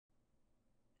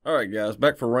Alright guys,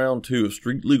 back for round 2 of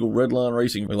street legal redline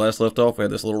racing. When we last left off, we had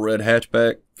this little red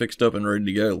hatchback fixed up and ready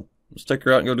to go. Let's take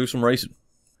her out and go do some racing.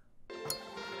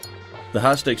 The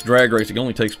high stakes drag racing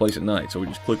only takes place at night, so we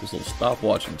just click this little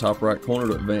stopwatch in the top right corner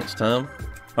to advance time.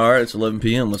 Alright, it's 11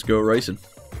 p.m. Let's go racing.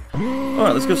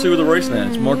 Alright, let's go see where they're racing at.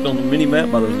 It's marked on the mini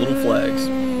map by those little flags.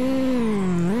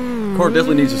 The car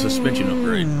definitely needs a suspension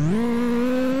upgrade.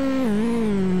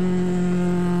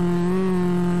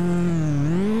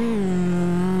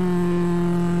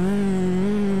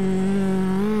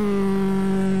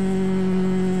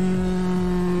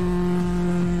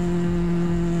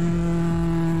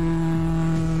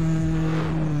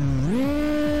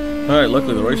 Alright,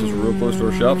 luckily the races were real close to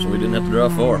our shop, so we didn't have to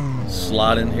drive far.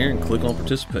 Slide in here and click on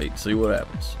participate, see what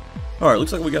happens. Alright,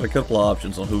 looks like we got a couple of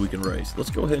options on who we can race. Let's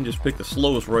go ahead and just pick the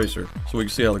slowest racer so we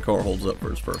can see how the car holds up for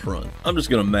its first run. I'm just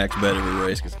going to max bet every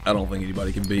race because I don't think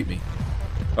anybody can beat me.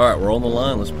 Alright, we're on the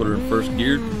line. Let's put her in first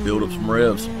gear, build up some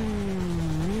revs.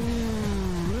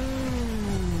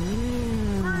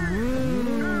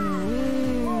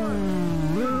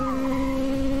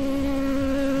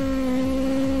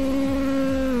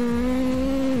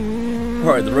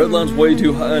 Alright, the red line's way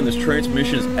too high and this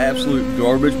transmission is absolute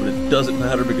garbage, but it doesn't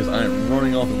matter because I am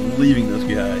running off and leaving this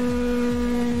guy.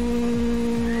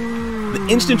 The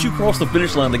instant you cross the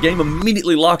finish line, the game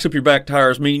immediately locks up your back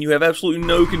tires, meaning you have absolutely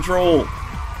no control.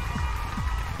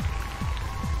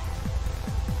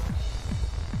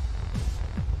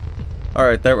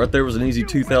 Alright, that right there was an easy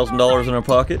 $2,000 in our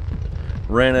pocket.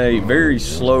 Ran a very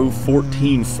slow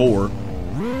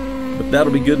 14.4, but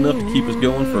that'll be good enough to keep us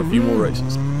going for a few more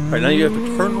races. Alright, now you have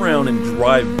to turn around and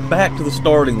drive back to the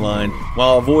starting line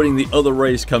while avoiding the other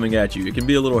race coming at you. It can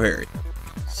be a little hairy.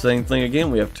 Same thing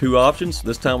again, we have two options.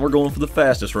 This time we're going for the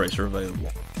fastest racer available.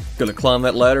 Gonna climb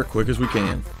that ladder quick as we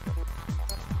can.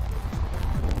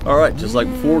 Alright, just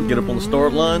like before, get up on the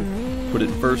start line, put it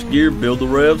in first gear, build the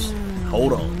revs,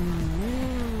 hold on.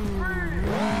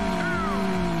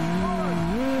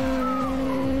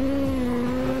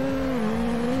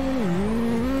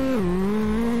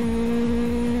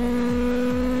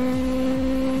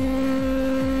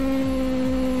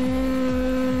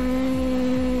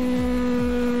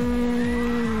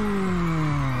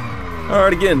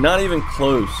 Alright, again, not even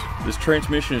close. This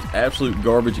transmission is absolute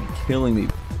garbage and killing me.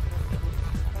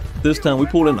 This time we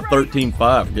pulled in a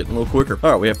 13.5, getting a little quicker.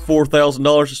 Alright, we have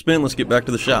 $4,000 to spend. Let's get back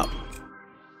to the shop.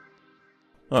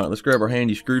 Alright, let's grab our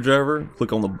handy screwdriver,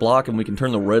 click on the block, and we can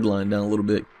turn the red line down a little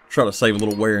bit. Try to save a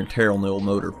little wear and tear on the old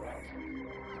motor.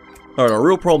 Alright, our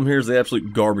real problem here is the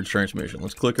absolute garbage transmission.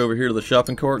 Let's click over here to the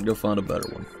shopping cart and go find a better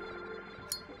one.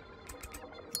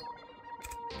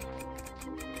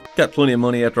 Got plenty of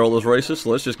money after all those races, so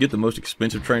let's just get the most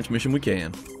expensive transmission we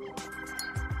can.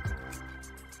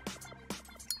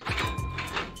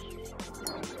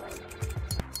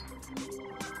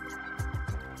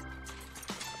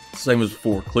 Same as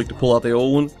before, click to pull out the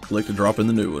old one, click to drop in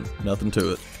the new one. Nothing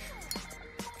to it.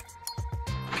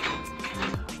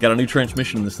 Got a new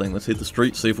transmission in this thing. Let's hit the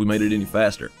street, see if we made it any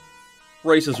faster.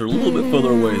 Races are a little bit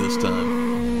further away this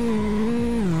time.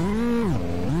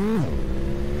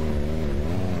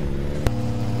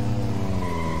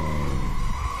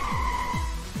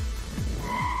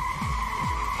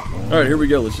 Alright, here we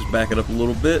go. Let's just back it up a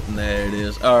little bit, and there it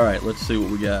is. Alright, let's see what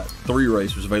we got. 3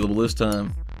 racers available this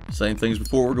time. Same things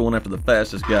before, we're going after the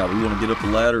fastest guy. We want to get up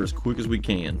the ladder as quick as we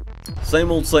can.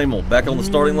 Same old, same old. Back on the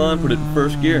starting line, put it in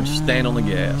first gear, and stand on the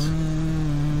gas.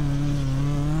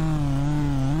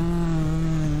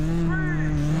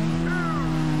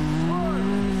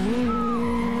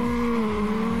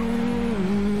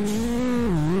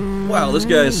 Wow, this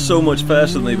guy is so much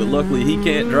faster than me, but luckily he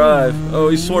can't drive. Oh,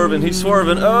 he's swerving, he's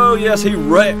swerving. Oh, yes, he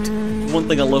wrecked. One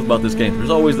thing I love about this game, there's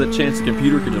always that chance the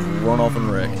computer could just run off and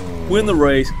wreck. Win the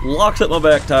race, locks up my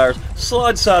back tires,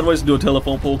 slides sideways into a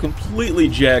telephone pole, completely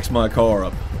jacks my car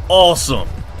up. Awesome.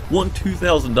 Won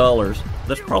 $2,000.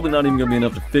 That's probably not even going to be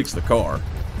enough to fix the car.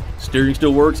 Steering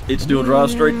still works, it still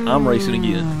drives straight, I'm racing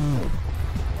again.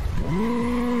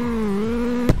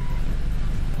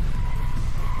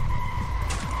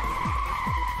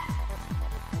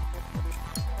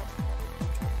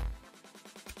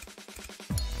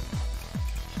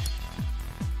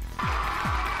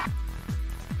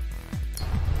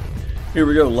 Here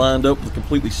we go, lined up with a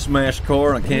completely smashed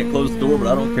car, and I can't close the door, but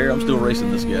I don't care, I'm still racing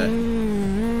this guy.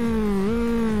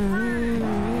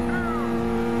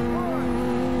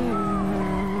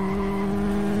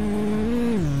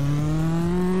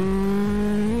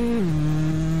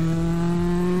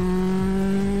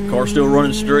 Car still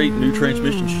running straight, new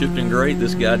transmission shifting great,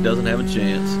 this guy doesn't have a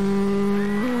chance.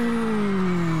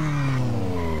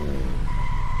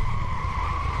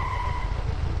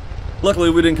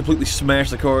 Luckily, we didn't completely smash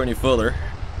the car any further.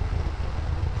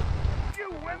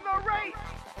 You win the race!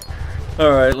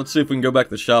 Alright, let's see if we can go back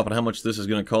to the shop and how much this is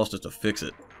going to cost us to fix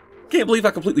it. Can't believe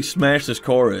how completely smashed this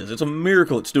car is. It's a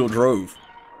miracle it still drove.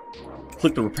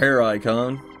 Click the repair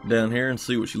icon down here and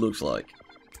see what she looks like.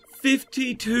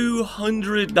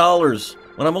 $5,200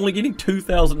 when I'm only getting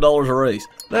 $2,000 a race.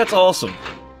 That's awesome.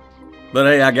 But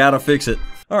hey, I gotta fix it.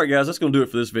 Alright guys, that's gonna do it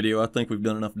for this video. I think we've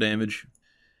done enough damage.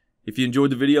 If you enjoyed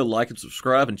the video, like and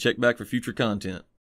subscribe and check back for future content.